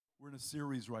in a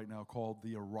series right now called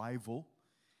The Arrival,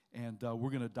 and we're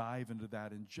going to dive into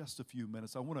that in just a few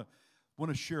minutes. I want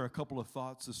to share a couple of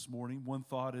thoughts this morning. One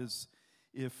thought is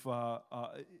if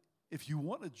you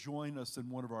want to join us in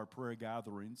one of our prayer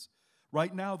gatherings,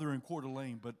 right now they're in Coeur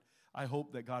d'Alene, but I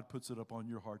hope that God puts it up on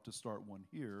your heart to start one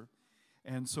here.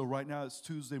 And so right now it's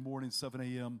Tuesday morning, 7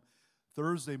 a.m.,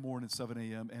 Thursday morning, 7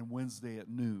 a.m., and Wednesday at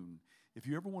noon. If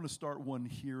you ever want to start one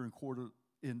here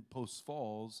in Post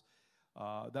Falls,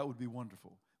 that would be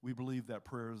wonderful. We believe that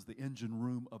prayer is the engine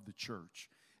room of the church,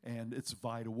 and it's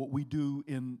vital. What we do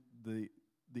in the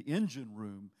engine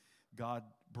room, God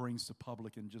brings to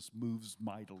public and just moves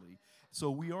mightily. So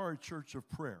we are a church of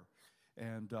prayer,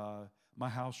 and my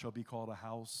house shall be called a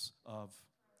house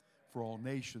for all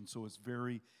nations. So it's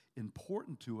very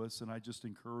important to us, and I just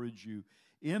encourage you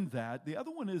in that. The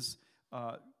other one is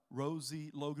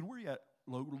Rosie, Logan. Where are you at,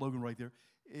 Logan? Right there.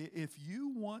 If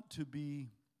you want to be,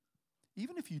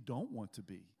 even if you don't want to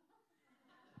be,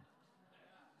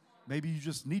 maybe you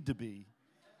just need to be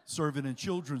serving in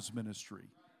children's ministry,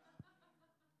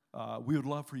 we would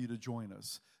love for you to join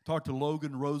us. Talk to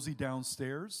Logan, Rosie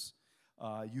downstairs.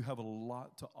 You have a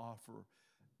lot to offer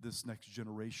this next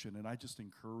generation, and I just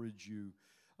encourage you.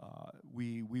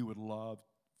 We would love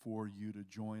for you to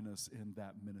join us in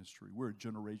that ministry. We're a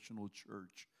generational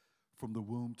church from the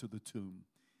womb to the tomb.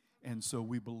 And so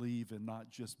we believe in not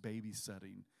just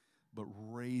babysitting, but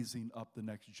raising up the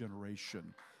next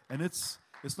generation. And it's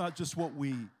not just what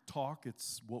we talk,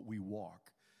 it's what we walk.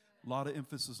 A lot of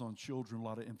emphasis on children, a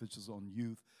lot of emphasis on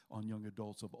youth, on young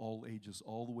adults of all ages,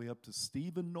 all the way up to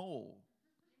Stephen Knoll.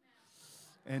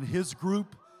 And his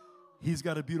group, he's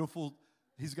got a beautiful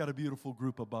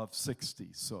group above 60,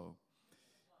 so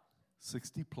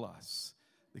 60 plus.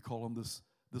 They call them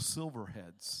the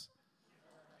Silverheads.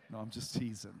 No, I'm just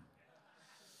teasing.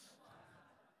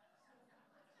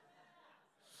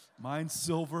 Mine's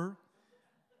silver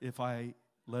if I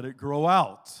let it grow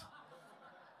out.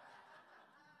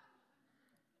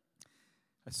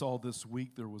 I saw this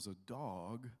week there was a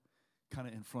dog kind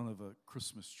of in front of a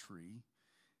Christmas tree.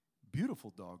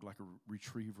 Beautiful dog, like a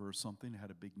retriever or something. It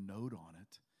had a big note on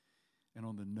it. And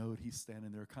on the note, he's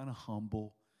standing there kind of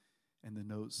humble. And the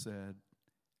note said,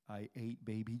 "I ate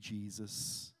baby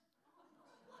Jesus,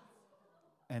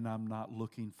 and I'm not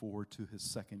looking forward to his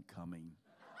second coming."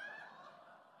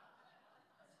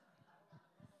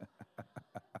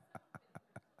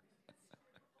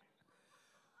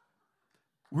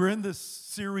 We're in this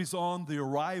series on the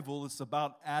arrival. It's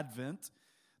about Advent,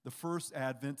 the first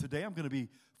Advent. Today I'm going to be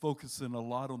focusing a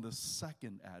lot on the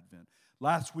second Advent.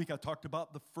 Last week I talked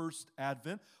about the first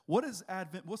Advent. What is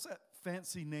Advent? What's that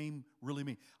fancy name really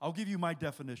mean? I'll give you my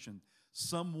definition.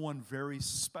 Someone very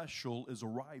special is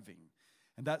arriving.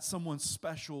 And that someone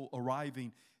special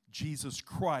arriving, Jesus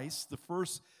Christ, the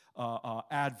first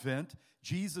Advent.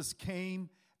 Jesus came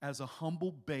as a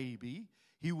humble baby.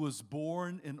 He was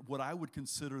born in what I would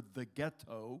consider the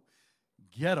ghetto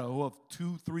of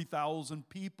 2,000-3,000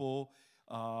 people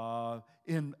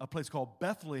in a place called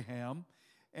Bethlehem.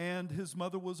 And his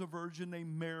mother was a virgin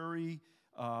named Mary.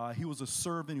 He was a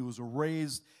servant. He was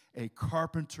raised a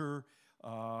carpenter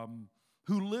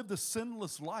who lived a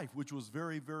sinless life, which was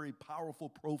very, very powerful,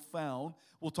 profound.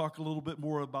 We'll talk a little bit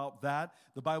more about that.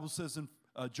 The Bible says in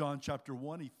John chapter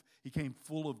 1, he came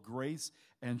full of grace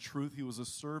and truth. He was a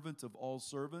servant of all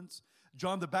servants.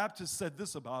 John the Baptist said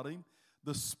this about him: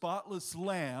 the spotless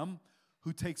lamb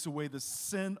who takes away the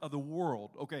sin of the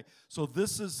world. Okay, so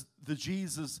this is the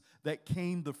Jesus that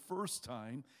came the first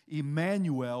time.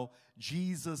 Emmanuel,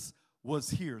 Jesus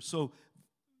was here. So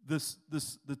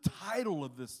the title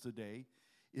of this today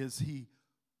is He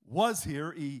was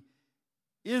here, He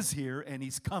is here, and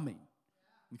He's coming.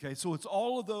 Okay, so it's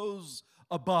all of those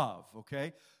above,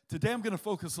 okay? Today I'm going to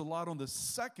focus a lot on the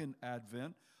second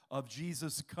advent of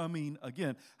Jesus coming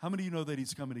again. How many of you know that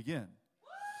He's coming again?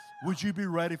 Would you be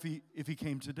ready if he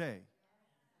came today?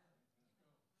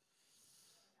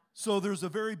 So there's a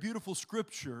very beautiful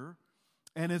scripture,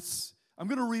 and I'm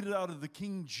going to read it out of the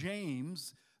King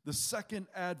James, the second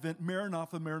advent,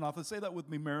 Maranatha, Maranatha. Say that with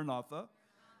me, Maranatha.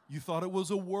 You thought it was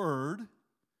a word.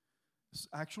 It's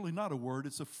actually not a word,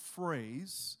 it's a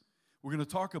phrase. We're going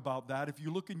to talk about that. If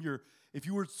you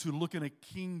were to look in a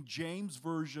King James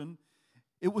version,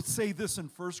 it would say this in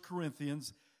 1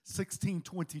 Corinthians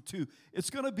 16:22. It's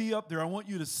going to be up there. I want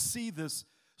you to see this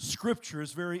scripture.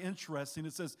 It's very interesting.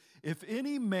 It says, "If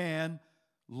any man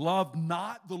love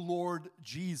not the Lord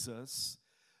Jesus,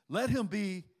 let him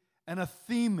be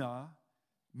anathema,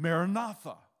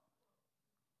 Maranatha."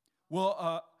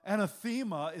 Well,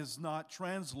 anathema is not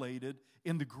translated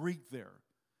in the Greek there.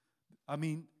 I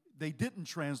mean, they didn't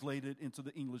translate it into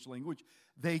the English language.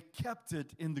 They kept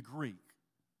it in the Greek.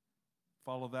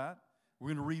 Follow that? We're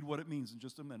going to read what it means in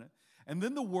just a minute. And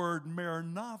then the word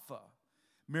Maranatha.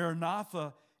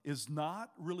 Maranatha is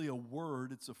not really a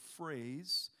word. It's a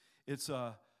phrase. It's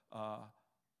a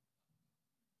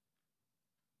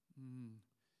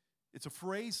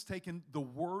phrase taken, the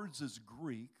words is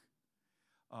Greek.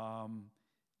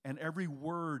 And every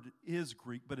word is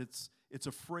Greek, but it's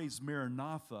a phrase,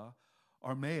 Maranatha,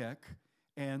 Aramaic.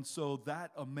 And so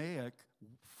that Aramaic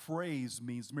phrase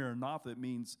means Maranatha. It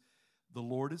means the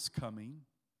Lord is coming.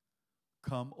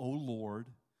 Come, O Lord,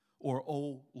 or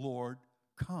O Lord,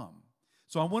 come.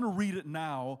 So I want to read it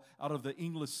now out of the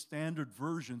English Standard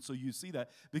Version so you see that,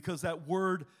 because that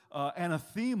word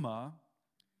anathema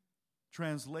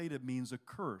translated means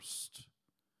accursed.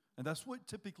 And that's what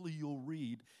typically you'll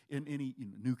read in any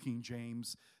New King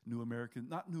James, New American,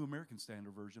 not New American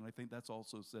Standard Version. I think that's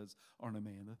also says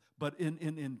Arnamanda. But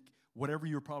in whatever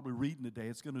you're probably reading today,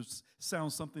 it's going to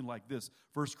sound something like this.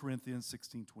 1 Corinthians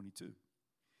 16:22.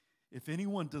 If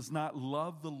anyone does not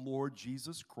love the Lord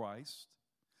Jesus Christ,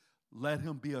 let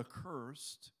him be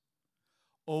accursed.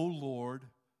 O Lord,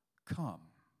 come.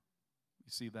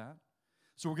 You see that?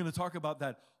 So we're going to talk about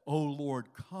that, O Lord,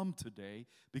 come today,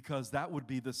 because that would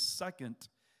be the second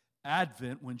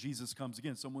advent when Jesus comes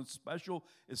again. Someone special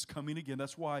is coming again.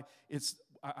 That's why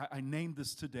I named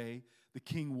this today, The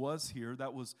King Was Here.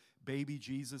 That was baby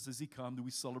Jesus as he come. Do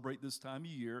we celebrate this time of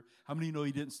year? How many know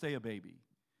he didn't stay a baby?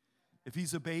 If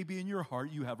he's a baby in your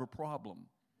heart, you have a problem.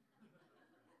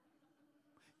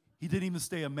 He didn't even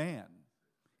stay a man.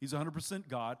 He's 100%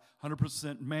 God,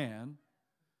 100% man,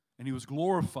 and he was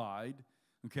glorified.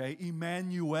 Okay,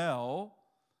 Emmanuel,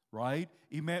 right?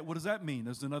 What does that mean?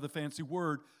 There's another fancy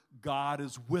word. God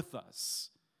is with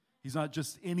us. He's not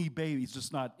just any baby. He's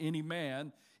just not any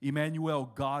man.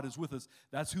 Emmanuel, God is with us.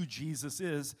 That's who Jesus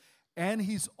is. And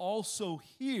he's also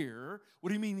here. What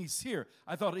do you mean he's here?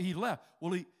 I thought he left.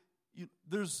 Well,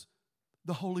 there's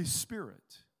the Holy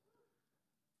Spirit.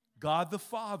 God the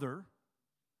Father,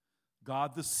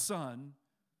 God the Son,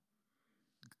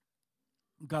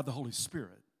 God the Holy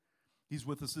Spirit. He's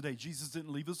with us today. Jesus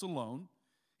didn't leave us alone.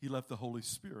 He left the Holy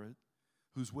Spirit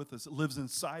who's with us. It lives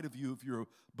inside of you if you're a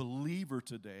believer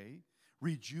today,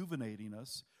 rejuvenating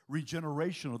us,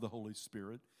 regeneration of the Holy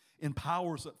Spirit,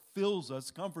 empowers us, fills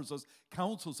us, comforts us,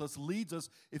 counsels us, leads us.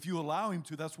 If you allow him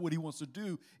to, that's what he wants to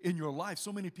do in your life.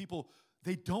 So many people,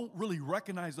 they don't really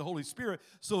recognize the Holy Spirit,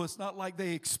 so it's not like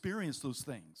they experience those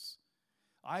things.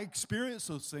 I experience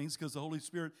those things because the Holy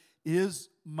Spirit is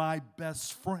my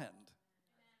best friend.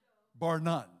 Bar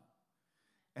none.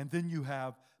 And then you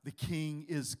have the King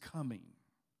is coming.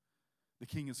 The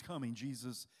King is coming.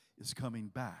 Jesus is coming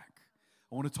back.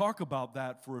 I want to talk about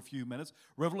that for a few minutes.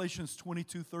 Revelations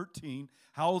 22:13.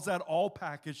 How is that all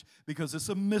packaged? Because it's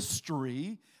a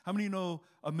mystery. How many know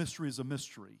a mystery is a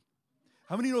mystery?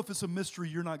 How many know if it's a mystery,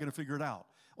 you're not going to figure it out?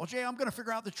 Well, Jay, I'm going to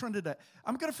figure out the Trinity.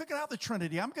 I'm going to figure out the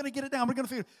Trinity. I'm going to get it down. We're going to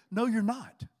figure it. No, you're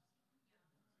not.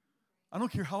 I don't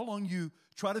care how long you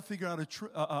try to figure out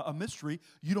a mystery,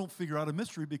 you don't figure out a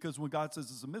mystery, because when God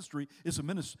says it's a mystery,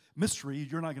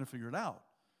 you're not going to figure it out.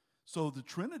 So the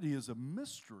Trinity is a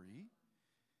mystery.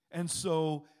 And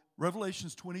so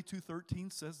Revelations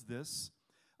 22:13 says this,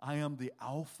 I am the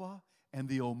Alpha and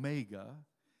the Omega.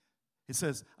 It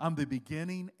says, I'm the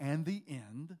beginning and the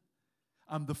end.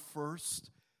 I'm the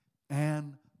first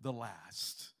and the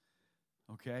last.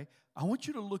 Okay? I want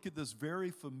you to look at this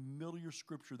very familiar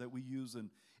scripture that we use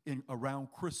in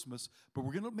around Christmas, but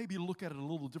we're going to maybe look at it a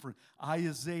little different.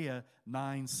 Isaiah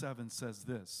 9:7 says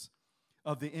this,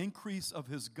 of the increase of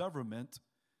his government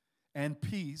and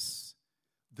peace,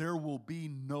 there will be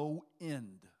no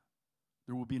end.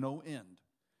 There will be no end.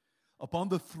 Upon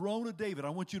the throne of David, I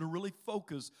want you to really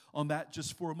focus on that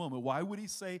just for a moment. Why would he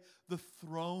say the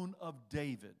throne of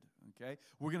David? Okay,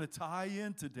 we're going to tie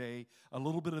in today a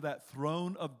little bit of that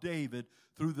throne of David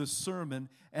through this sermon,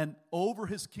 and over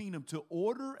his kingdom to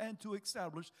order and to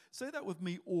establish. Say that with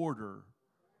me, order.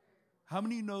 How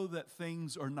many know that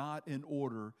things are not in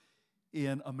order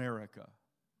in America,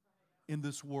 in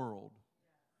this world?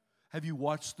 Have you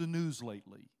watched the news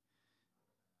lately?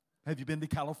 Have you been to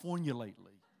California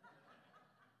lately?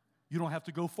 You don't have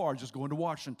to go far, just go into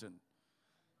Washington.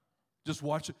 Just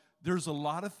watch it. There's a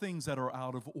lot of things that are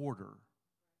out of order.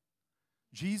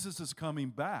 Jesus is coming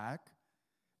back,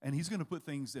 and he's going to put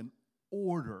things in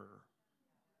order.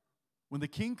 When the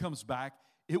king comes back,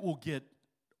 it will get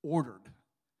ordered.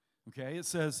 Okay? It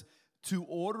says, to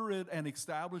order it and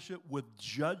establish it with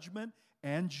judgment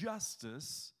and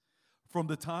justice from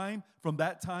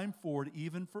that time forward,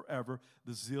 even forever,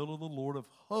 the zeal of the Lord of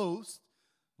hosts.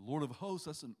 The Lord of hosts,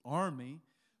 that's an army,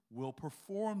 will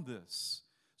perform this.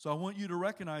 So I want you to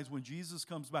recognize when Jesus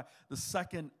comes back, the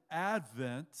second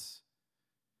advent,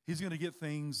 he's going to get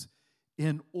things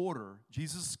in order.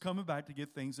 Jesus is coming back to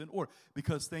get things in order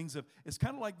because things have, it's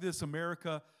kind of like this,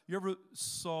 America. You ever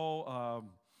saw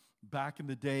back in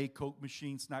the day, Coke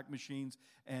machines, snack machines,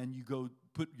 and you go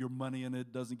put your money in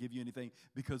it doesn't give you anything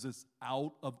because it's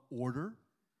out of order?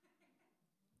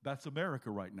 That's America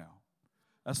right now.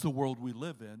 That's the world we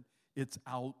live in. It's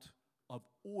out of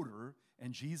order,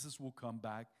 and Jesus will come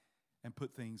back and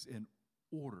put things in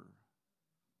order.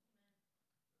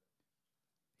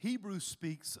 Hebrews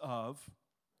speaks of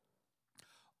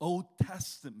Old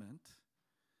Testament,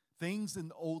 things in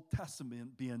the Old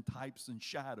Testament being types and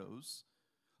shadows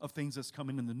of things that's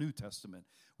coming in the New Testament.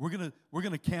 We're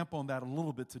gonna camp on that a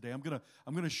little bit today. I'm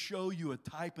gonna show you a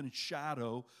type and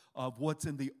shadow of what's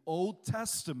in the Old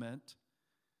Testament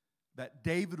that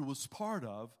David was part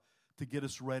of to get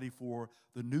us ready for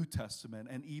the New Testament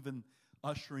and even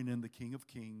ushering in the King of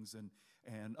Kings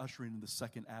and ushering in the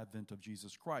second advent of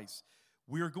Jesus Christ.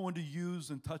 We are going to use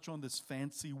and touch on this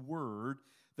fancy word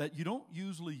that you don't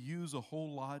usually use a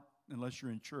whole lot unless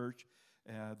you're in church.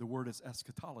 The word is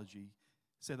eschatology.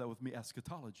 Say that with me,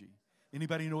 eschatology.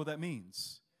 Anybody know what that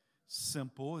means?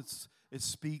 Simple. It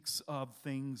speaks of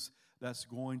things that's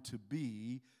going to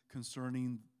be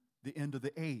concerning the end of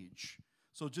the age.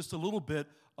 So just a little bit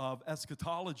of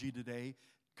eschatology today,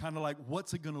 kind of like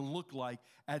what's it going to look like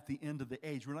at the end of the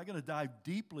age. We're not going to dive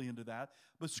deeply into that,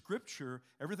 but Scripture,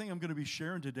 everything I'm going to be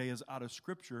sharing today is out of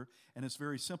Scripture, and it's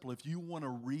very simple. If you want to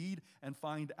read and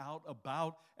find out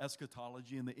about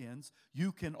eschatology and the ends,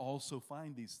 you can also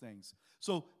find these things.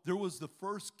 So there was the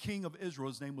first king of Israel.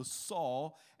 His name was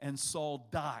Saul, and Saul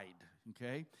died.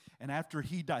 Okay? And after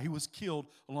he died, he was killed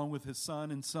along with his son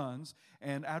and sons.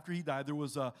 And after he died, there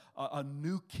was a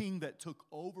new king that took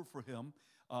over for him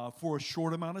for a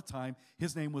short amount of time.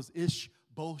 His name was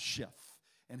Ishbosheth,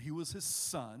 and he was his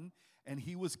son, and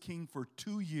he was king for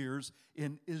 2 years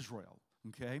in Israel.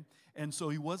 Okay? And so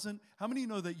he wasn't, how many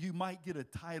know that you might get a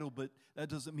title, but that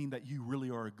doesn't mean that you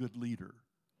really are a good leader?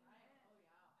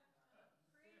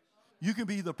 You can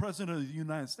be the president of the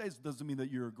United States, it doesn't mean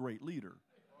that you're a great leader.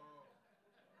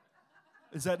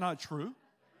 Is that not true?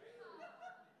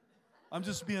 I'm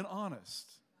just being honest.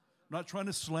 I'm not trying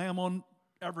to slam on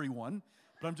everyone,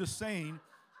 but I'm just saying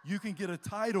you can get a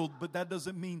title, but that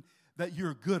doesn't mean that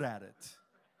you're good at it.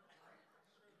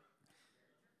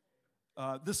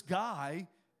 This guy,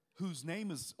 whose name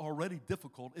is already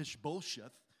difficult,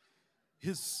 Ishbosheth,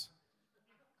 he's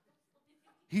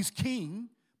king,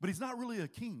 but he's not really a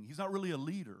king. He's not really a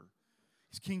leader.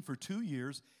 He's king for 2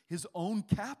 years. His own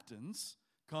captains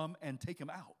come and take him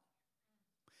out.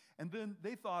 And then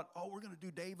they thought, oh, we're going to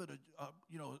do David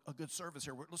a good service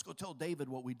here. Let's go tell David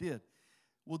what we did.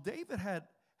 Well, David had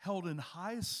held in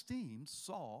high esteem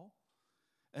Saul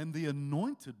and the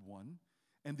anointed one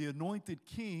and the anointed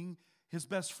king. His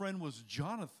best friend was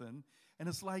Jonathan. And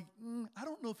it's like, I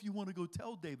don't know if you want to go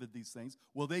tell David these things.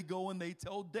 Well, they go and they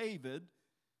tell David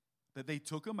that they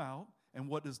took him out. And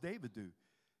what does David do?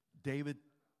 David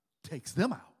takes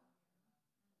them out.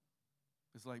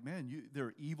 It's like, man,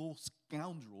 they're evil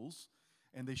scoundrels,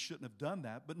 and they shouldn't have done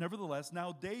that. But nevertheless,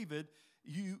 now David,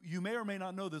 you may or may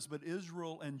not know this, but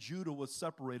Israel and Judah was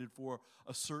separated for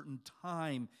a certain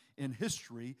time in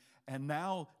history, and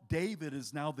now David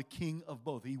is now the king of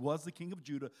both. He was the king of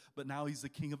Judah, but now he's the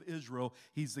king of Israel.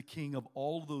 He's the king of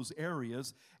all those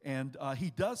areas, and he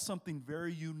does something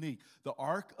very unique. The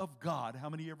Ark of God, how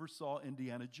many ever saw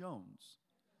Indiana Jones?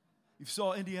 If you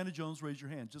saw Indiana Jones, raise your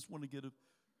hand. Just want to get a...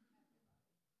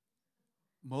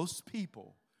 Most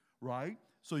people, right?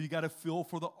 So you got to feel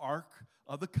for the Ark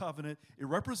of the Covenant. It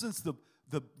represents the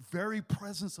very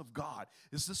presence of God.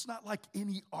 It's just not like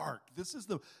any ark. This is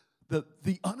the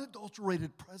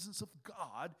unadulterated presence of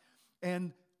God.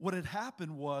 And what had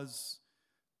happened was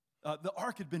the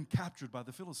ark had been captured by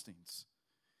the Philistines.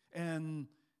 And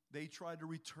they tried to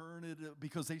return it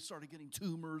because they started getting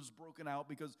tumors broken out,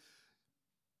 because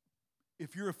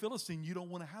if you're a Philistine, you don't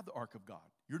want to have the Ark of God.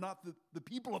 You're not the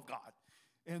people of God.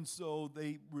 And so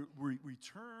they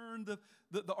returned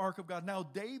the Ark of God. Now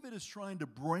David is trying to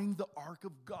bring the Ark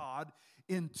of God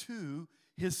into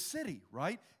his city,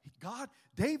 right?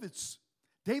 David's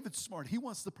smart. He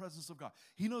wants the presence of God.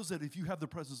 He knows that if you have the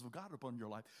presence of God upon your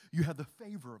life, you have the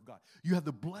favor of God. You have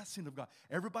the blessing of God.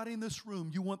 Everybody in this room,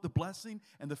 you want the blessing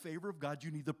and the favor of God. You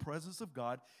need the presence of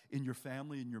God in your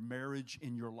family, in your marriage,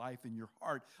 in your life, in your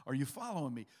heart. Are you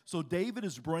following me? So David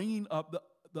is bringing up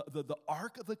the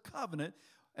Ark of the Covenant,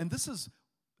 and this is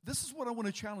what I want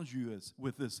to challenge you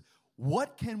with this.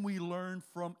 What can we learn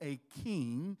from a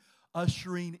king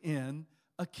ushering in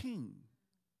a king?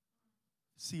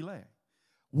 Sile.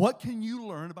 What can you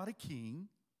learn about a king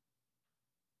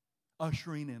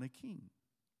ushering in a king?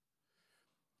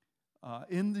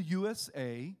 In the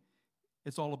USA,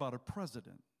 it's all about a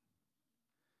president.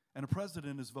 And a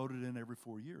president is voted in every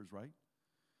 4 years, right?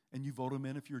 And you vote them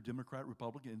in if you're a Democrat,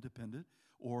 Republican, Independent,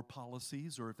 or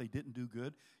policies, or if they didn't do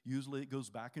good. Usually it goes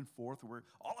back and forth. We're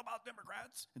all about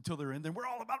Democrats until they're in. Then we're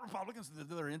all about Republicans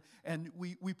until they're in. And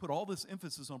we put all this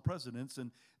emphasis on presidents,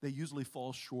 and they usually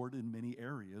fall short in many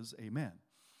areas. Amen.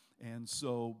 And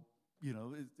so, you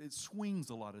know, it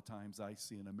swings a lot of times, I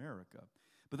see in America.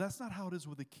 But that's not how it is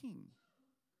with a king.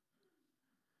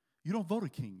 You don't vote a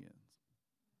king in.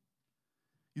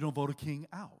 You don't vote a king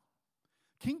out.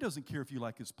 King doesn't care if you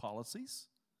like his policies.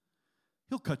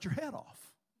 He'll cut your head off.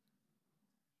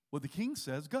 What the king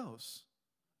says goes.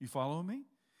 You follow me?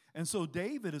 And so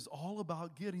David is all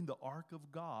about getting the ark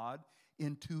of God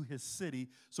into his city.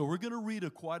 So we're going to read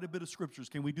quite a bit of scriptures.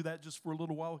 Can we do that just for a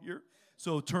little while here?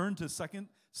 So turn to 2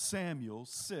 Samuel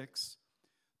 6,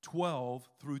 12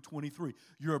 through 23.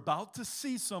 You're about to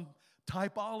see some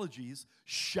typologies,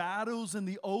 shadows in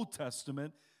the Old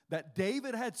Testament, that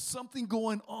David had something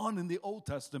going on in the Old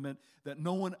Testament that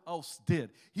no one else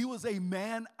did. He was a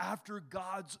man after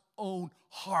God's own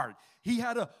heart. He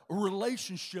had a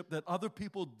relationship that other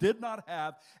people did not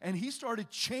have, and he started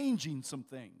changing some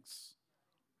things.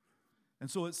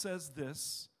 And so it says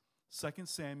this, 2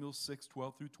 Samuel 6,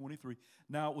 12 through 23.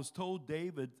 Now it was told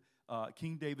David,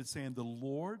 King David, saying, the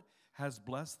Lord has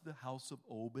blessed the house of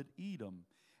Obed-Edom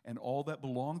and all that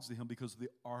belongs to him because of the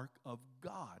ark of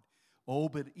God.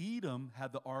 Obed-Edom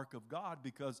had the ark of God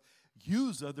because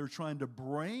Uzzah, they're trying to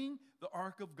bring the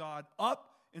ark of God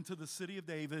up into the city of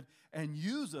David, and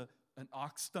Uzzah, an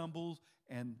ox stumbles,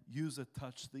 and Uzzah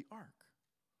touched the ark.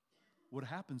 What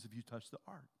happens if you touch the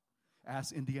ark?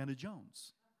 Ask Indiana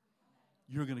Jones.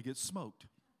 You're going to get smoked.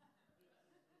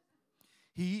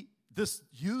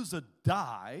 Uzzah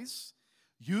dies.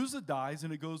 Uzzah dies,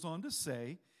 and it goes on to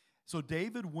say, so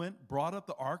David brought up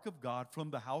the ark of God from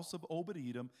the house of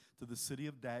Obed-Edom to the city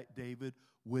of David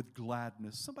with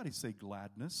gladness. Somebody say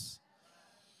gladness.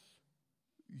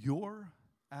 Your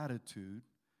attitude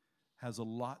has a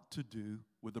lot to do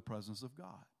with the presence of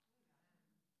God.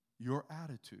 Your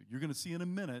attitude. You're going to see in a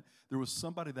minute, there was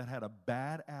somebody that had a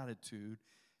bad attitude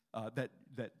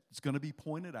that's going to be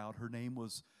pointed out. Her name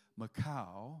was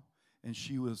Michal, and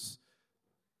she was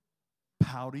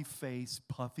pouty-faced,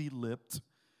 puffy-lipped,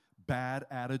 bad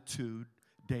attitude,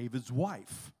 David's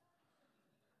wife.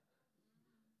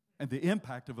 And the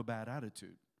impact of a bad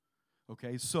attitude.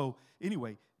 Okay, so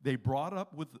anyway, they brought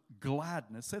up with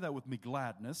gladness. Say that with me,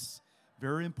 gladness.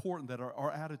 Very important that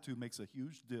our attitude makes a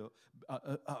huge deal,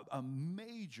 a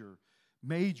major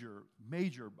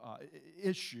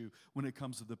issue when it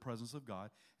comes to the presence of God.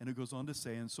 And it goes on to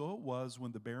say, and so it was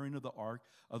when the bearing of the ark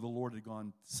of the Lord had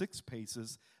gone 6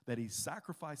 paces that he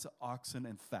sacrificed oxen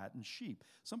and fattened sheep.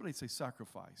 Somebody say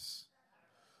sacrifice.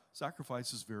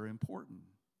 Sacrifice is very important.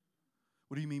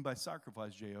 What do you mean by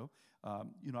sacrifice, J.O.?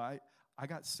 I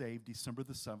got saved December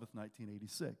the 7th,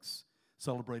 1986.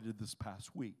 Celebrated this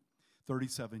past week.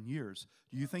 37 years.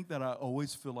 Do you think that I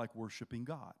always feel like worshiping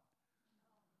God?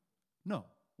 No.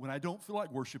 When I don't feel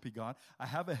like worshiping God, I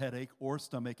have a headache or a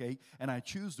stomach ache, and I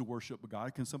choose to worship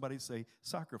God. Can somebody say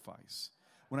sacrifice?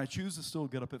 When I choose to still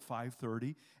get up at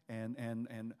 5:30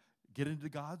 and get into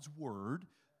God's Word,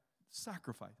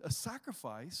 sacrifice. A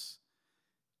sacrifice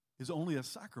is only a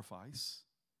sacrifice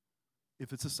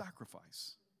if it's a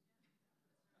sacrifice.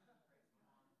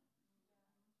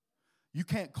 You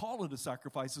can't call it a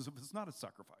sacrifice if it's not a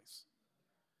sacrifice.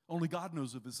 Only God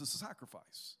knows if it's a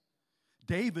sacrifice.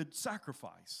 David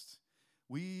sacrificed.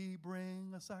 We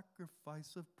bring a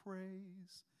sacrifice of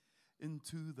praise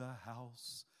into the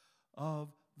house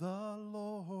of the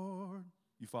Lord.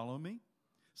 You follow me?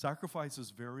 Sacrifice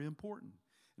is very important.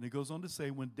 And it goes on to say,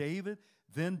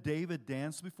 then David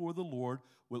danced before the Lord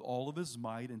with all of his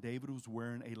might, and David was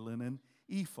wearing a linen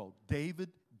ephod.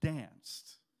 David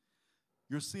danced.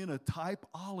 You're seeing a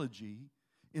typology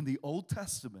in the Old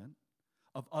Testament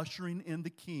of ushering in the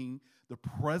king, the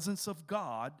presence of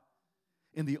God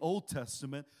in the Old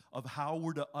Testament, of how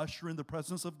we're to usher in the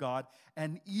presence of God,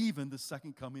 and even the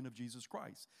second coming of Jesus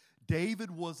Christ.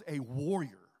 David was a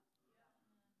warrior.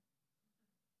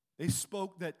 They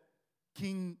spoke that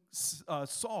King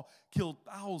Saul killed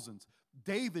thousands.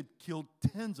 David killed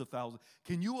tens of thousands.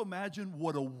 Can you imagine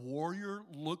what a warrior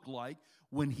looked like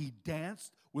when he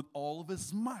danced with all of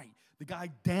his might? The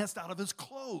guy danced out of his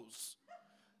clothes.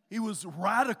 He was a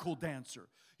radical dancer.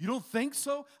 You don't think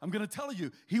so? I'm going to tell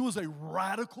you, he was a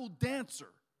radical dancer.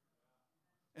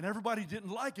 And everybody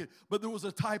didn't like it, but there was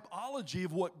a typology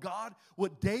of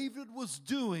what David was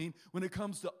doing when it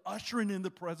comes to ushering in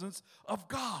the presence of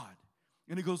God.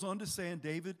 And it goes on to say, and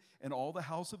David and all the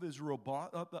house of Israel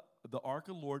brought up the ark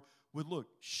of the Lord with, look,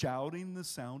 shouting the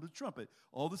sound of trumpet.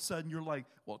 All of a sudden you're like,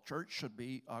 well, church should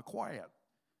be quiet.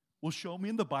 Well, show me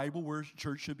in the Bible where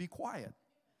church should be quiet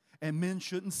and men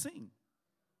shouldn't sing.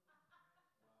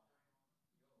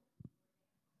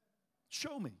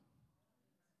 Show me.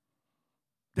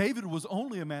 David was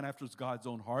only a man after God's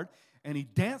own heart, and he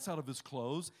danced out of his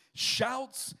clothes,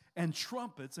 shouts and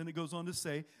trumpets, and it goes on to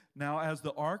say, now as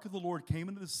the ark of the Lord came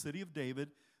into the city of David,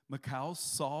 Michal,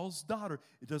 Saul's daughter.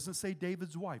 It doesn't say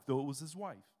David's wife, though it was his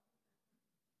wife.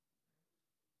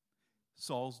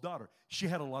 Saul's daughter. She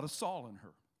had a lot of Saul in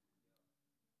her.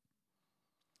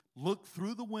 Looked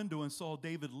through the window and saw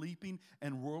David leaping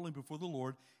and whirling before the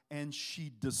Lord, and she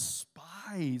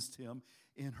despised him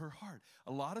in her heart.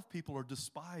 A lot of people are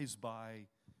despised by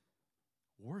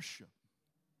worship.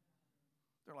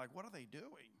 They're like, what are they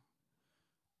doing?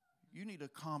 You need to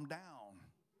calm down.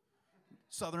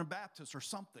 Southern Baptist or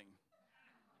something.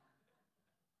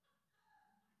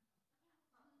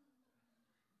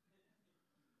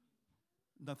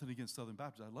 Nothing against Southern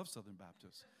Baptists. I love Southern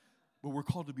Baptists. But we're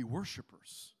called to be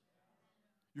worshipers.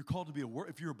 You're called to be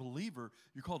if you're a believer,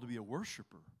 you're called to be a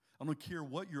worshiper. I don't care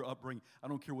what your upbringing. I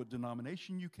don't care what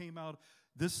denomination you came out.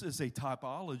 This is a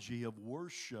typology of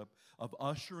worship, of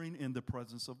ushering in the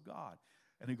presence of God.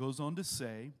 And it goes on to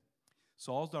say,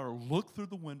 Saul's daughter looked through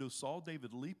the window, saw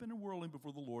David leaping and whirling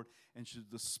before the Lord, and she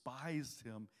despised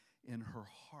him in her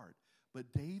heart.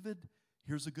 But David,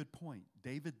 here's a good point.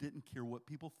 David didn't care what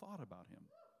people thought about him.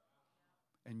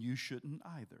 And you shouldn't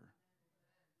either.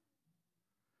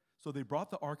 So they brought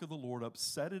the ark of the Lord up,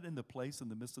 set it in the place in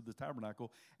the midst of the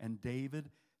tabernacle, and David,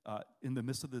 in the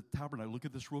midst of the tabernacle, look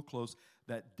at this real close,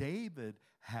 that David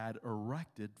had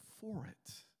erected for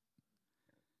it.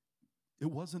 It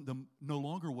wasn't no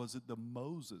longer was it the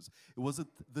Moses. It wasn't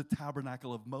the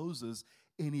tabernacle of Moses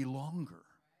any longer.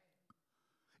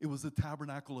 It was the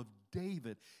tabernacle of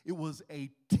David. It was a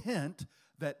tent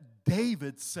that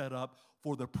David set up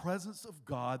for the presence of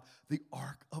God, the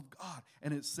ark of God.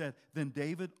 And it said, then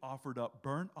David offered up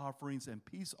burnt offerings and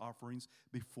peace offerings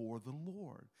before the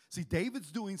Lord. See,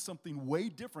 David's doing something way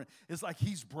different. It's like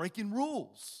he's breaking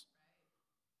rules.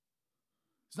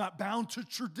 He's not bound to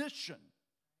tradition.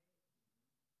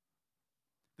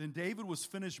 Then David was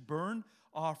finished burnt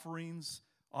offerings,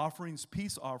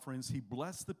 peace offerings. He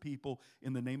blessed the people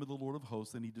in the name of the Lord of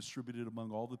hosts, and he distributed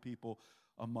among all the people,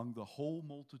 among the whole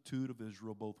multitude of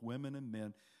Israel, both women and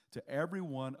men, to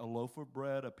everyone a loaf of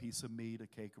bread, a piece of meat, a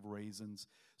cake of raisins.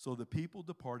 So the people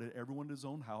departed, everyone to his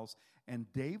own house, and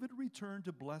David returned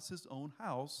to bless his own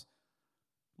house.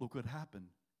 Look what happened.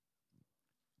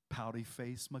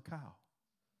 Pouty-faced Michal.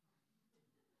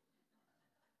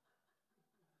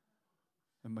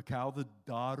 And Michal, the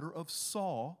daughter of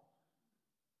Saul,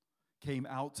 came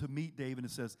out to meet David and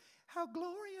says, how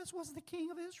glorious was the king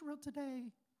of Israel today,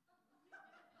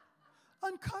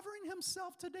 uncovering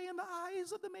himself today in the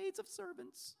eyes of the maids of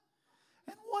servants.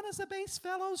 And one of the base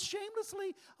fellows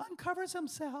shamelessly uncovers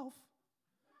himself.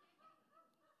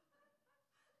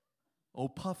 Oh,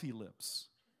 puffy lips.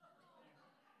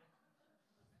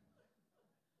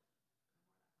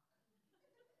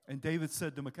 And David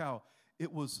said to Michal,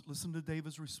 listen to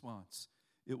David's response.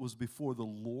 It was before the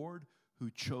Lord who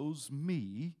chose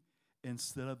me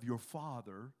instead of your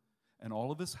father and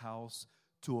all of his house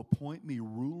to appoint me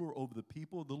ruler over the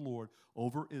people of the Lord,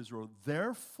 over Israel.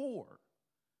 Therefore,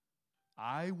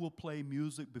 I will play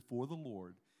music before the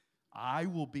Lord. I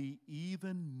will be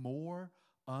even more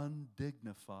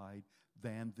undignified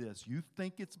than this. You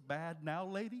think it's bad now,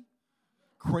 lady?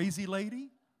 Crazy lady?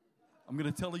 I'm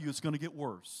going to tell you it's going to get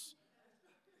worse.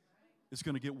 It's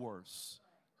going to get worse.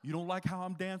 You don't like how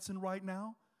I'm dancing right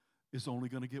now? It's only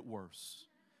going to get worse.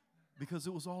 Because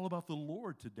it was all about the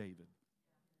Lord to David.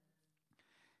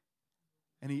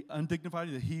 And he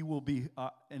undignified that he will be,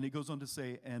 and it goes on to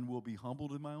say, and will be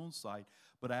humbled in my own sight.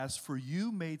 But as for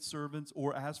you maidservants,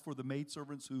 or as for the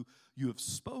maidservants who you have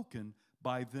spoken,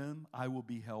 by them I will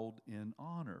be held in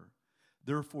honor.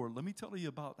 Therefore, let me tell you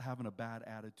about having a bad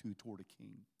attitude toward a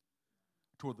king,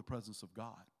 toward the presence of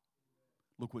God.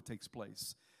 Look what takes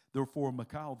place. Therefore,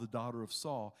 Michal, the daughter of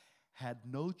Saul, had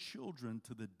no children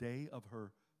to the day of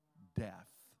her death.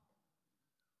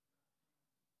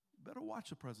 Better watch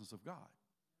the presence of God.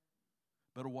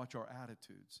 Better watch our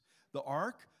attitudes. The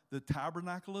ark, the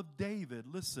tabernacle of David,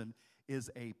 listen, is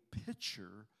a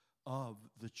picture of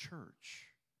the church.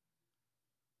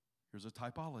 Here's a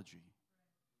typology.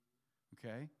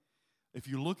 Okay? If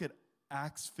you look at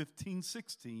Acts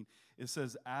 15:16, it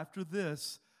says, after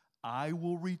this, I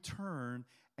will return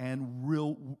and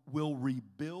will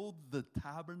rebuild the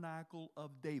tabernacle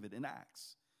of David in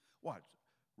Acts. What?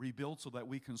 Rebuild so that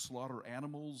we can slaughter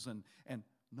animals and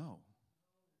no.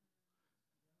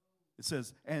 It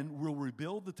says, and will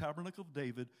rebuild the tabernacle of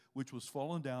David, which was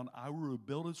fallen down. I will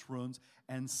rebuild its ruins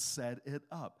and set it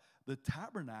up. The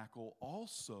tabernacle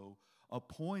also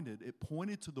pointed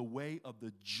to the way of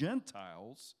the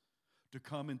Gentiles to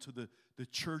come into the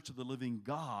church of the living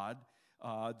God.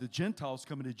 The Gentiles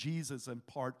coming to Jesus and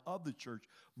part of the church.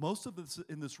 Most of us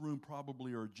in this room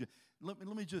probably are. Let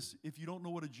me just, if you don't know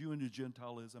what a Jew and a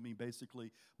Gentile is, I mean, basically,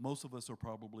 most of us are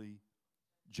probably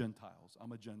Gentiles.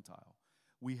 I'm a Gentile.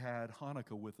 We had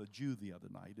Hanukkah with a Jew the other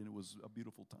night, and it was a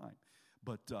beautiful time.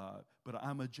 But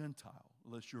I'm a Gentile.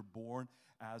 Unless you're born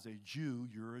as a Jew,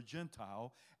 you're a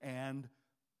Gentile. And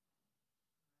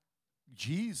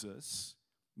Jesus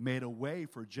made a way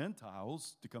for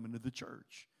Gentiles to come into the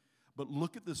church. But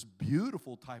look at this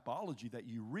beautiful typology that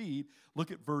you read.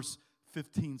 Look at verse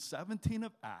 15, 17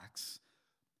 of Acts.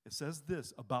 It says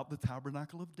this about the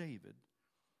tabernacle of David,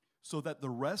 so that the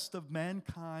rest of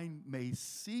mankind may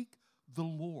seek the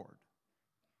Lord.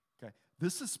 Okay,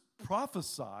 this is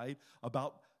prophesied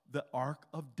about the ark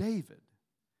of David.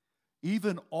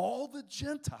 Even all the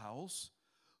Gentiles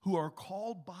who are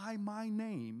called by my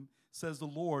name, says the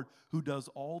Lord, who does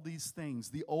all these things.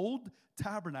 The old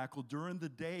tabernacle during the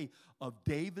day of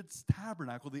David's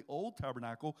tabernacle, the old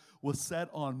tabernacle was set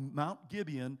on Mount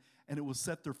Gibeon, and it was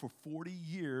set there for 40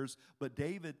 years. But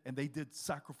David, and they did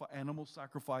animal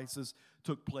sacrifices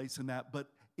took place in that. But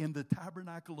in the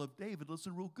tabernacle of David,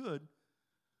 listen real good,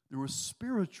 there were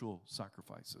spiritual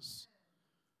sacrifices.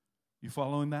 You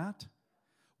following that?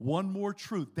 One more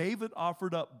truth. David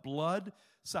offered up blood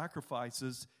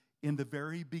sacrifices in the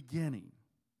very beginning.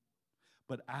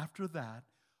 But after that,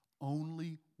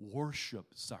 only worship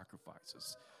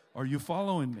sacrifices. Are you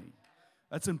following me?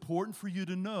 That's important for you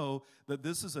to know that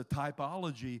this is a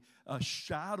typology, a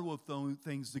shadow of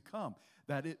things to come.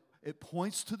 That it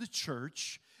points to the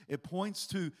church. It points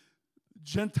to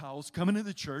Gentiles coming to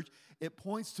the church. It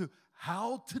points to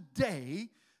how today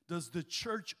does the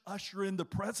church usher in the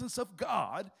presence of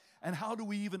God, and how do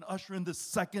we even usher in the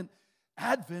second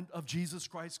advent of Jesus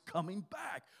Christ coming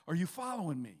back. Are you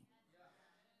following me?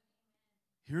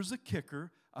 Here's a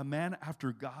kicker. A man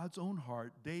after God's own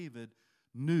heart, David,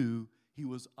 knew he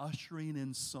was ushering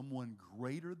in someone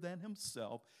greater than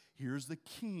himself. Here's the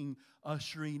king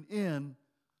ushering in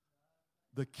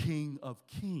the King of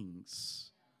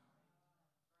Kings,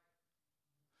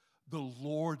 the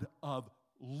Lord of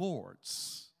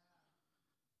Lords.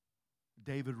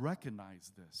 David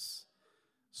recognized this.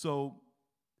 So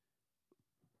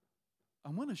I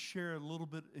want to share a little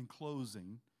bit in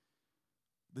closing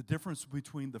the difference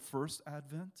between the first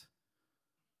advent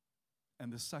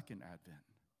and the second advent,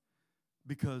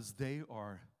 because they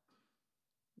are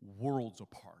worlds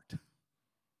apart.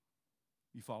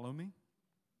 You follow me?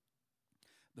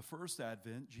 The first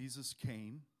advent, Jesus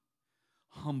came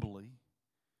humbly.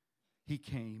 He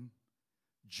came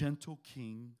gentle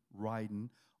king riding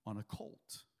on a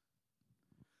colt.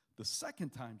 The second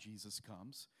time Jesus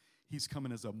comes, he's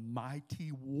coming as a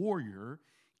mighty warrior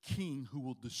king who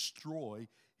will destroy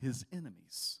his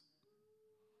enemies.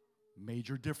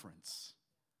 Major difference.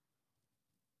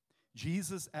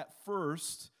 Jesus, at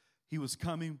first, he was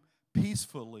coming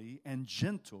peacefully and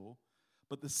gentle,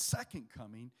 but the second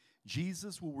coming,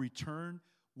 Jesus will return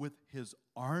with his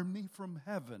army from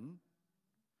heaven.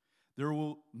 There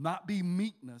will not be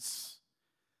meekness.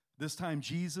 This time,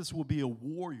 Jesus will be a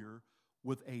warrior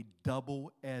with a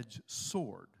double-edged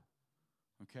sword.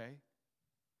 Okay?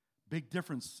 Big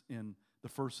difference in the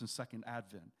first and second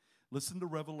advent. Listen to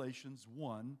Revelations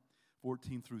 1,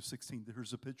 14 through 16.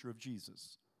 Here's a picture of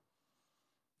Jesus.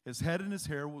 His head and his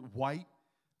hair were white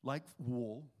like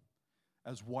wool,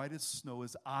 as white as snow.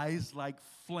 His eyes like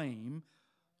flame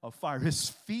of fire. His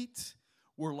feet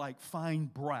were like fine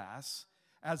brass,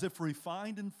 as if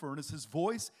refined in furnace. His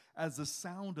voice as the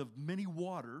sound of many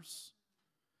waters.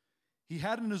 He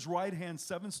had in his right hand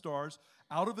 7 stars.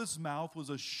 Out of his mouth was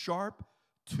a sharp,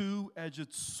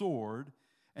 two-edged sword,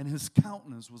 and his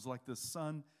countenance was like the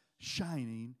sun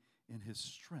shining in his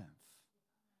strength.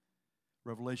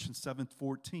 Revelation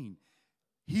 7:14.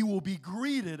 He will be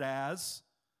greeted as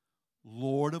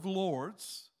Lord of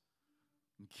Lords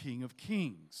and King of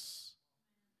Kings.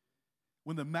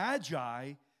 When the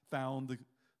Magi found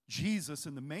Jesus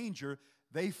in the manger,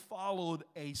 they followed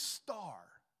a star.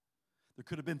 There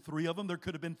could have been 3 of them. There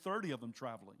could have been 30 of them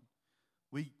traveling.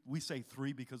 We say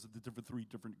three because of the three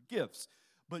different gifts.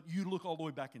 But you look all the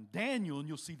way back in Daniel, and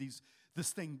you'll see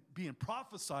this thing being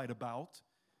prophesied about.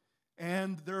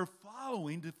 And they're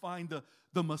following to find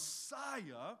the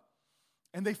Messiah,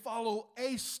 and they follow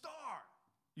a star.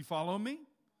 You follow me?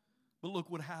 But look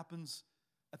what happens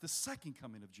at the second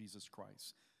coming of Jesus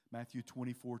Christ. Matthew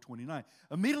 24:29.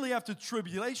 Immediately after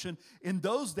tribulation, in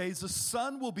those days, the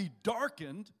sun will be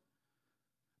darkened,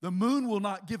 the moon will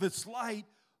not give its light,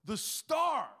 the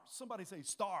stars, somebody say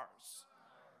stars,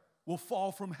 will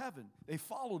fall from heaven. They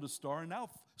followed a star, and now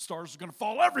stars are going to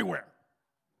fall everywhere.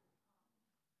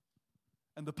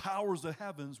 And the powers of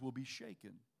heavens will be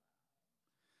shaken.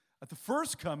 At the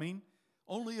first coming,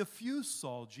 only a few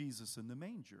saw Jesus in the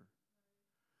manger.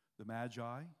 The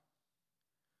Magi,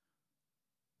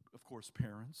 of course,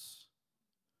 parents,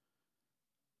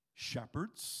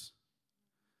 shepherds.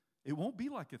 It won't be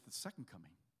like at the second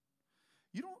coming.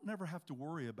 You don't never have to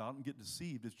worry about and get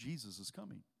deceived if Jesus is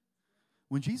coming.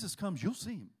 When Jesus comes, you'll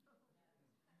see him.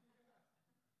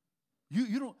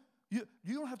 You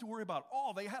don't have to worry about,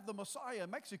 oh, they have the Messiah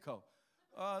in Mexico.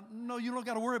 No, you don't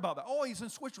got to worry about that. Oh, he's in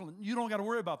Switzerland. You don't got to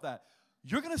worry about that.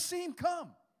 You're going to see him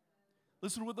come.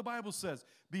 Listen to what the Bible says.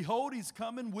 Behold, he's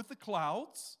coming with the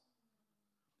clouds,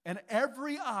 and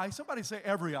every eye, somebody say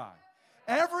every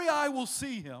eye will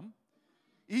see him,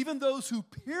 even those who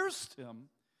pierced him,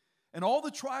 and all the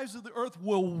tribes of the earth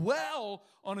will wail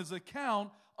on his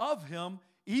account of him.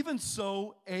 Even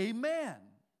so, amen.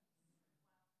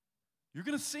 You're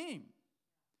going to see him.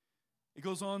 It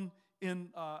goes on in,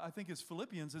 I think it's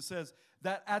Philippians, it says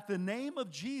that at the name of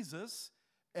Jesus,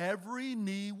 every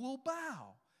knee will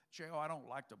bow. J.O., I don't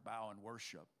like to bow in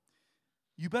worship.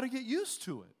 You better get used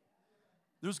to it.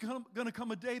 There's going to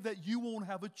come a day that you won't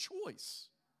have a choice.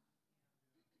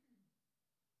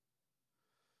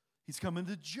 He's coming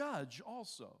to judge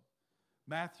also.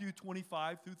 Matthew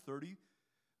 25,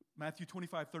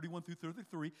 31 through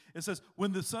 33, it says,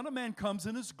 when the Son of Man comes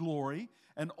in his glory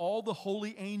and all the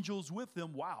holy angels with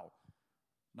him, wow,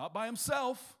 not by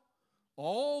himself,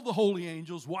 all the holy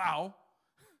angels, wow.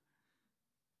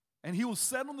 And he will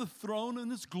sit on the throne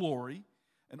in his glory,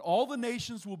 and all the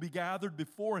nations will be gathered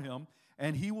before him,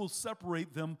 and he will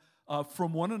separate them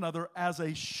from one another as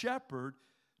a shepherd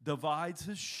divides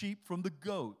his sheep from the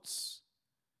goats.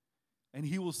 And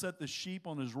he will set the sheep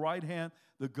on his right hand,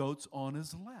 the goats on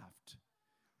his left.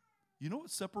 You know what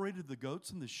separated the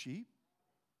goats and the sheep?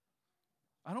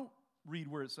 I don't read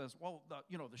where it says, well,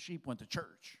 the sheep went to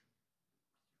church.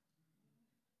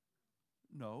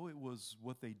 No, it was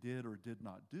what they did or did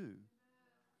not do.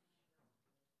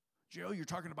 Joe, you're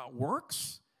talking about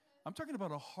works? I'm talking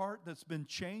about a heart that's been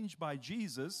changed by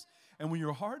Jesus. And when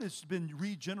your heart has been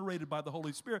regenerated by the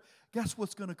Holy Spirit, guess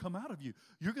what's going to come out of you?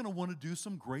 You're going to want to do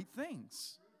some great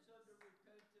things.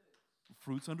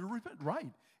 Fruits under repentance.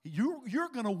 Right. You're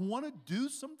going to want to do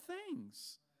some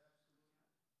things.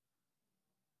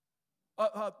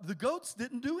 The goats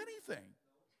didn't do anything.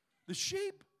 The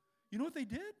sheep, you know what they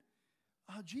did?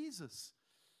 Jesus,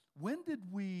 when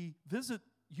did we visit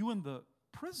you in the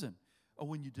prison? Oh,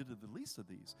 when you did it the least of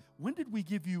these. When did we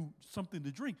give you something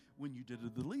to drink? When you did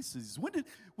it the least of these.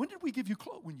 When did we give you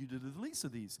clothes? When you did it the least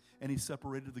of these. And he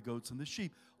separated the goats and the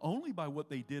sheep only by what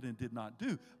they did and did not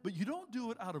do. But you don't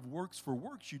do it out of works for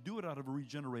works. You do it out of a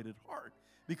regenerated heart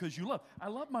because you love. I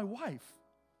love my wife.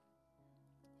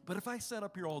 But if I sat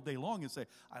up here all day long and say,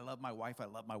 I love my wife, I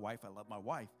love my wife, I love my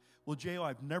wife. Well, J.O.,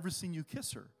 I've never seen you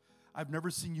kiss her. I've never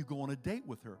seen you go on a date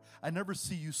with her. I never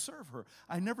see you serve her.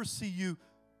 I never see you.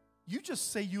 You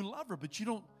just say you love her, but you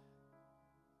don't.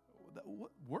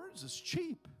 Words is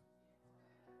cheap.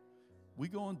 We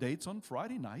go on dates on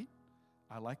Friday night.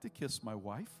 I like to kiss my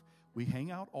wife. We hang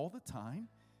out all the time.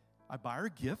 I buy her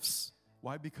gifts.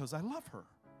 Why? Because I love her.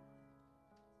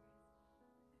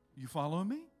 You follow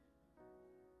me?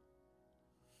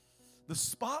 The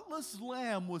spotless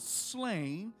lamb was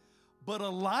slain, but a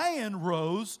lion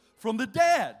rose from the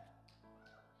dead.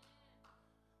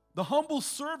 The humble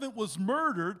servant was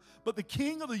murdered, but the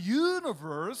king of the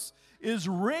universe is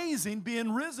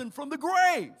being risen from the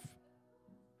grave.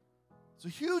 It's a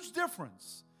huge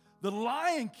difference. The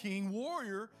Lion King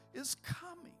warrior is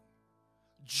coming.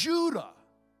 Judah.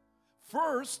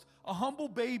 First, a humble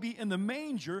baby in the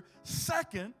manger.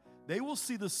 Second, they will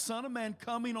see the Son of Man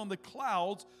coming on the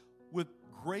clouds with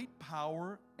great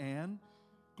power and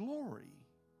glory.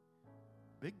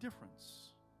 Big difference.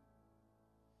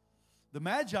 The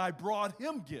Magi brought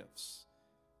him gifts.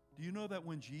 Do you know that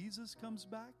when Jesus comes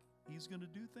back, he's going to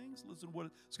do things? Listen to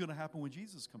what's going to happen when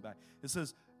Jesus comes back. It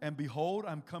says, and behold,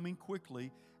 I'm coming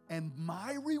quickly, and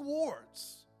my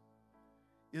rewards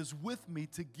is with me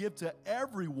to give to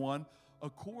everyone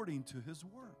according to his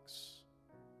works.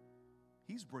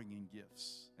 He's bringing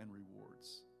gifts and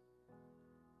rewards.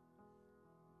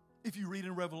 If you read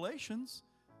in Revelations,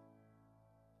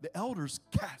 the elders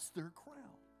cast their crown.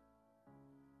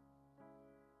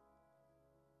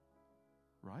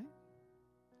 Right?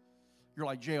 You're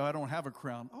like, Jay, I don't have a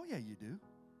crown. Oh, yeah, you do.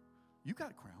 You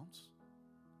got crowns.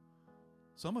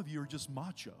 Some of you are just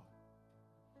macho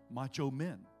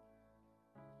men.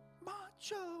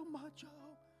 Macho.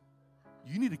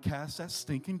 You need to cast that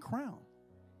stinking crown.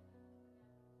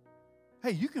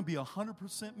 Hey, you can be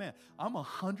 100% man. I'm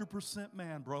 100%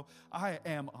 man, bro. I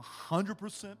am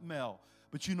 100% male.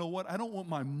 But you know what? I don't want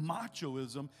my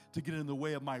machoism to get in the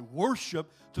way of my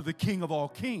worship to the King of all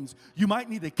kings. You might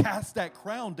need to cast that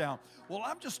crown down. Well,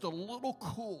 I'm just a little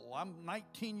cool. I'm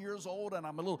 19 years old and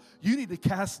I'm a little. You need to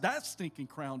cast that stinking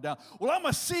crown down. Well, I'm a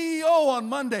CEO on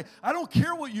Monday. I don't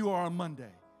care what you are on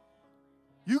Monday.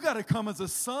 You got to come as a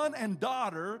son and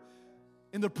daughter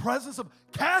in the presence of,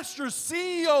 cast your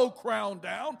CEO crown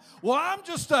down. Well, I'm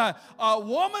just a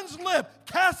woman's lip.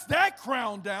 Cast that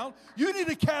crown down. You need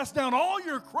to cast down all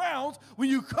your crowns when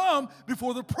you come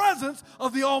before the presence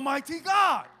of the Almighty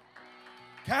God.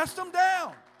 Cast them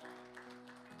down.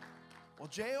 Well,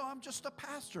 J.O., I'm just a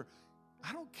pastor.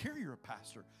 I don't care you're a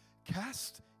pastor.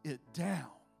 Cast it down.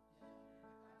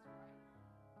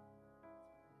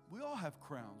 We all have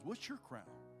crowns. What's your crown?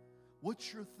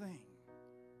 What's your thing?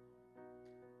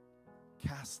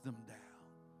 Cast them down.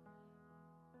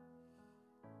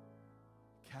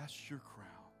 Cast your crown.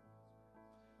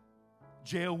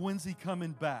 J.O., when's he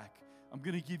coming back? I'm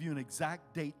going to give you an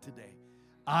exact date today.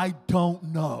 I don't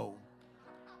know.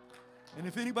 And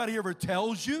if anybody ever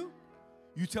tells you,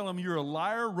 you tell them you're a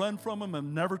liar, run from them,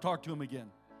 and never talk to them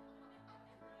again.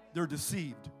 They're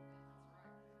deceived.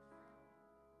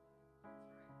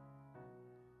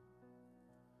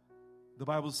 The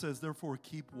Bible says, therefore,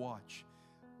 keep watch.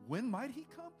 When might he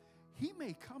come? He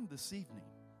may come this evening.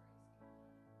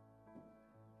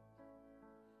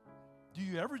 Do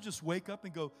you ever just wake up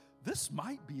and go, this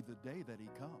might be the day that he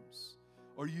comes?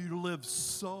 Or you live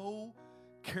so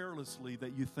carelessly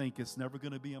that you think it's never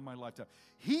going to be in my lifetime.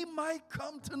 He might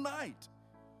come tonight.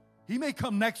 He may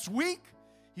come next week.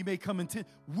 He may come in 10.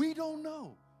 We don't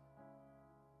know.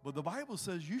 But the Bible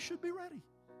says you should be ready.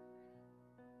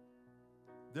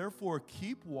 Therefore,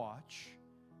 keep watch,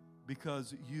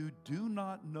 because you do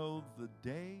not know the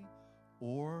day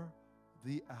or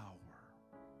the hour.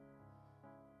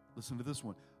 Listen to this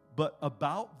one. But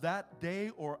about that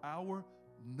day or hour,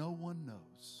 no one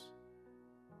knows.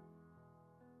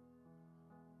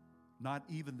 Not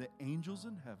even the angels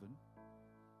in heaven,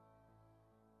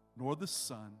 nor the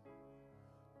Son,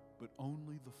 but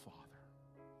only the Father.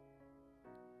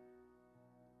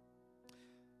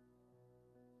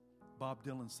 Bob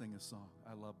Dylan sang a song.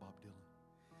 I love Bob Dylan.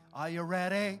 Are you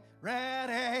ready?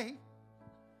 Ready?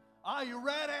 Are you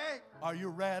ready? Are you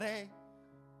ready?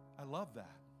 I love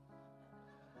that.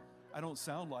 I don't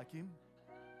sound like him,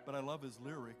 but I love his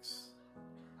lyrics.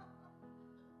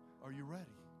 Are you ready?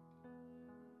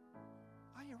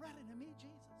 Are you ready to meet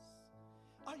Jesus?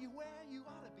 Are you where you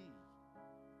ought to be?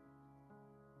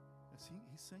 Yes,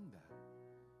 he sang that.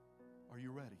 Are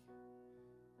you ready?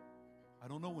 I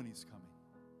don't know when he's coming.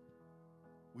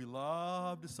 We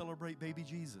love to celebrate baby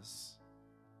Jesus.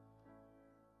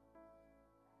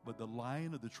 But the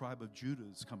Lion of the tribe of Judah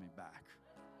is coming back.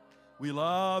 We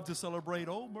love to celebrate,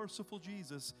 oh, merciful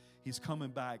Jesus. He's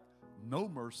coming back, no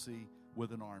mercy,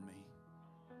 with an army.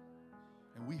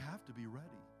 And we have to be ready.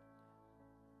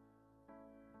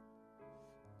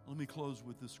 Let me close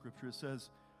with this scripture. It says,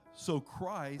 so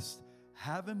Christ,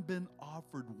 having been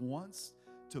offered once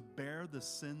to bear the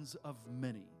sins of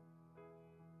many,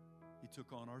 he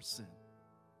took on our sin,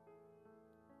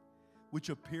 which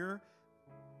appear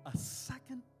a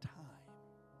second time,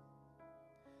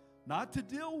 not to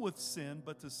deal with sin,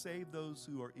 but to save those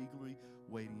who are eagerly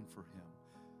waiting for him.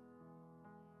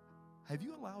 Have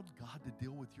you allowed God to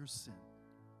deal with your sin?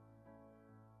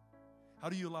 How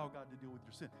do you allow God to deal with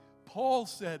your sin? Paul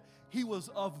said he was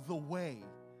of the way.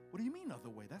 What do you mean of the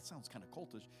way? That sounds kind of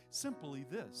cultish. Simply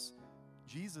this.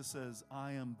 Jesus says,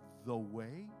 I am the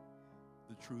way,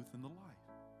 the truth, and the life.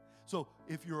 So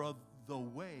if you're of the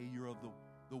way, you're of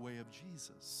the way of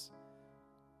Jesus.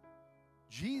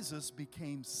 Jesus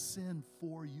became sin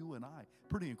for you and I.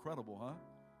 Pretty incredible, huh?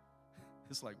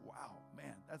 It's like, wow,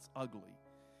 man, that's ugly.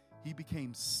 He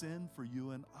became sin for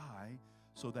you and I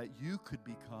so that you could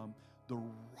become the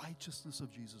righteousness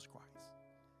of Jesus Christ.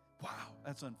 Wow,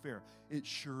 that's unfair. It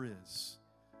sure is.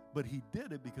 But he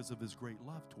did it because of his great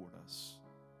love toward us.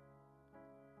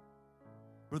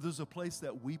 But there's a place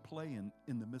that we play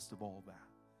in the midst of all that.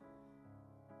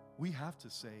 we have to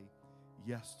say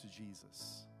yes to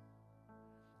Jesus.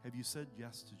 Have you said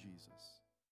yes to Jesus?